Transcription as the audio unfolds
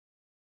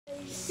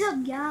What's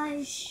up,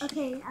 guys?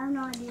 Okay, I have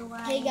no idea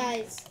why. Hey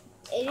guys,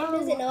 Aiden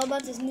doesn't know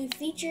about this new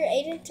feature.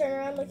 Aiden, turn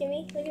around, look at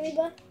me,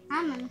 bud.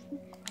 I'm a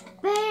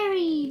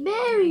berry.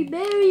 Hey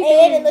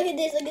Aiden, look at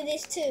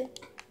this too.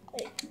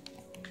 Wait,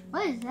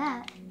 What is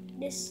that?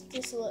 this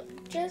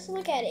look. Just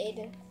look at it,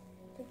 Aiden.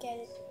 Look at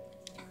it.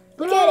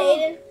 Bro, Look at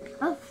it,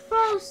 Aiden. A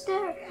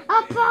poster.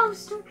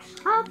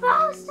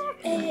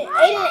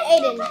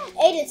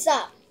 Aiden,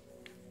 stop.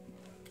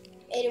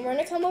 Aiden, we're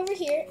gonna come over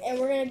here and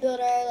we're gonna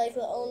build our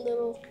own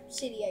little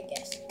city, I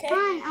guess. Okay?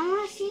 Fine, I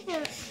want to see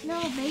the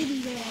little baby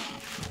there.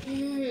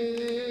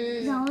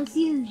 I want to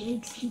see the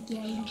legs stick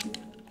out.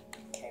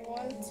 Okay,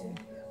 1, 2.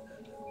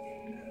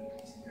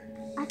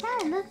 I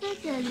thought it looked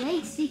like the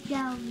legs stick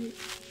out. I'm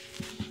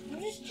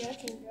just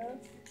joking, bro.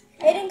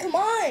 Aiden, come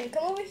on,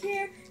 come over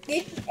here.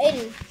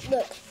 Aiden,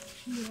 look.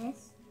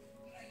 Yes.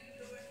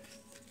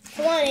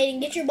 Come on, Aiden,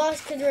 get your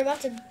box because we're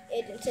about to.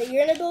 Aiden, so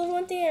you're gonna build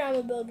one thing and I'm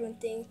gonna build one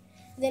thing.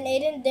 Then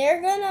Aiden, they're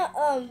gonna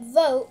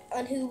vote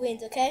on who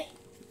wins. Okay.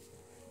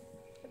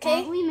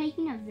 Okay. Are we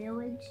making a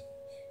village?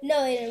 No,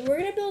 Aiden, we're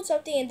gonna build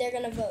something and they're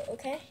gonna vote.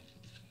 Okay.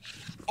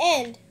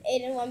 And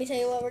Aiden, let me tell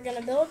you what we're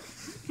gonna build.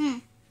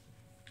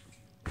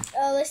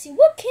 Let's see.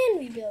 What can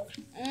we build?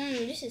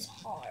 This is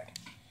hard.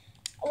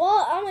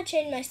 Well, I'm gonna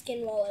change my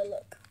skin while I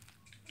look.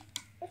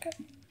 Okay.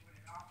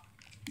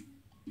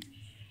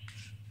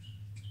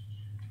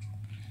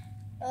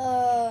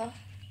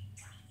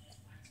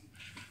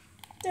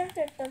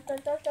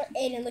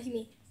 Aiden, look at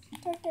me.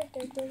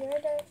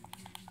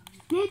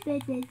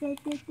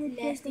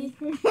 Nasty.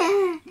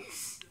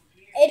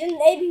 Aiden,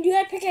 you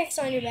got a pickaxe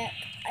on your back.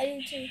 I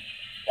do too.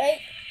 Right?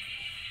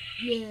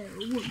 Yeah.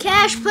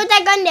 Cash, put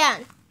that gun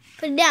down.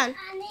 Put it down.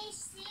 I need to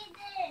see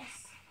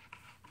this.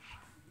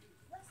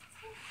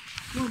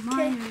 Well,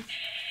 mine is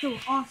so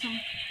awesome.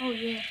 Oh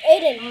yeah.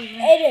 Aiden, Oh,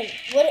 yeah.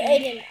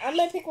 Aiden, I'm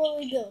gonna pick what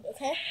we build,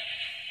 okay?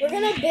 We're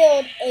gonna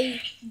build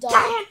a dog.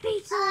 Giant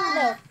pizza.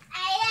 No. I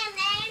am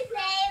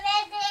play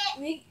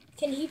with it.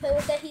 Can he play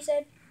with that, he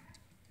said?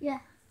 Yeah.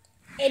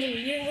 Aiden,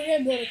 we're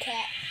gonna build a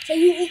cat. So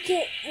you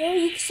can,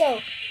 so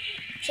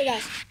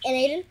guys, and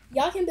Aiden,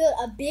 y'all can build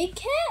a big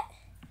cat,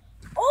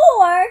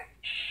 or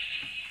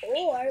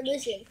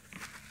listen,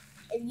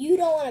 if you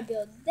don't want to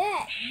build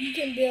that, you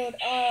can build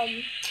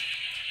A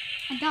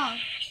dog.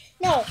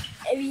 no,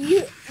 if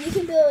you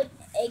can build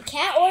a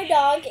cat or a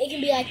dog. It can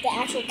be like the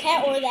actual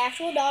cat or the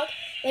actual dog.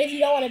 But if you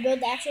don't want to build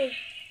the actual,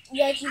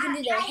 you can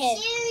do their head.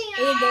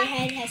 Maybe their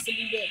head has to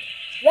be big.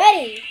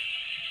 Ready?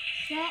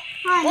 Wait,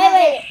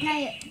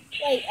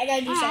 I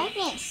gotta do I something.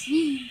 can't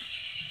see.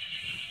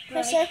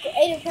 Press circle.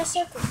 Aiden, press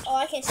circle. Oh,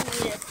 I can't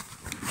see either.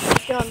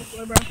 Let's go on the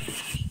floor, bro.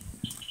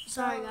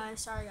 Sorry, guys.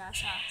 Stop.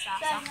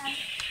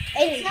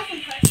 Aiden,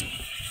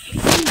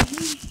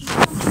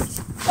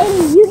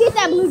 you get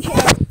that blue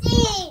chair.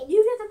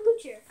 You get the blue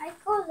chair. I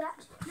call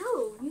that.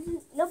 No,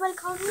 nobody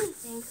called me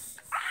anything.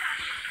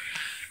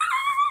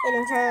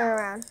 Aiden, turn it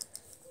around.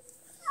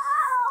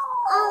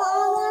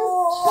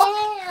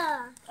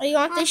 Oh, you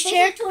want this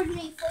chair? Face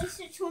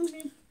it towards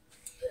me.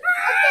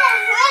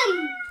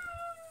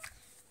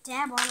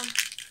 Dab on him.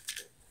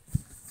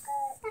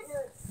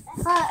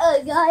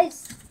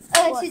 Guys,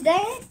 What?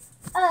 today,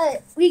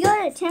 we go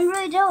to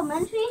Timberridge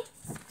Elementary,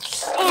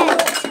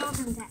 and,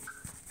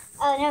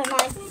 never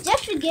mind,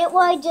 just forget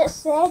what I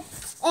just said,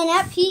 and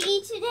at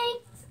PE today,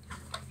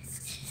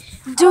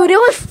 Dude, it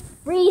was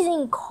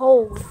freezing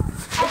cold.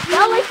 It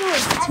felt like it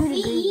was at 2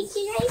 PE degrees.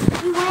 today,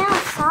 we went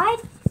outside,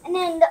 and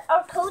then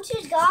our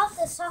coaches got out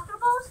the soccer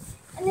balls,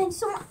 and then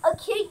a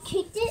kid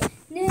kicked it,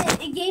 and then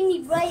it gave me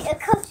a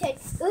cupcake.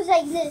 It was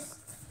like this.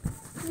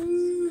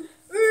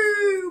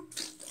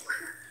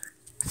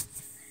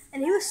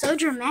 And he was so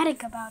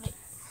dramatic about it.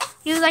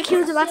 He was like he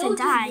was about to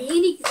die.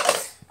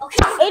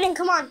 Okay. Aiden,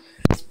 come on.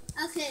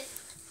 Okay,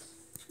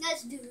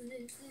 let's do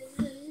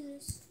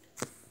this.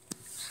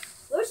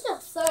 Where's the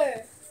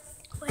third?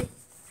 Wait,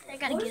 I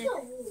gotta Where's get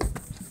it.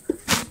 the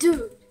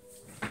Dude,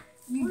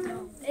 you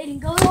go. Aiden,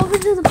 go over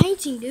to the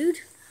painting, dude.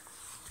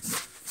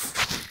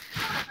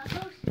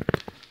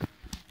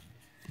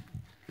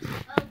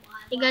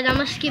 Hey guys, I'm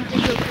gonna skip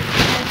this real quick.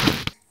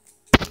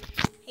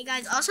 Hey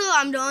guys, also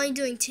I'm only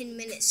doing 10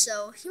 minutes,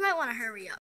 so you might want to hurry up.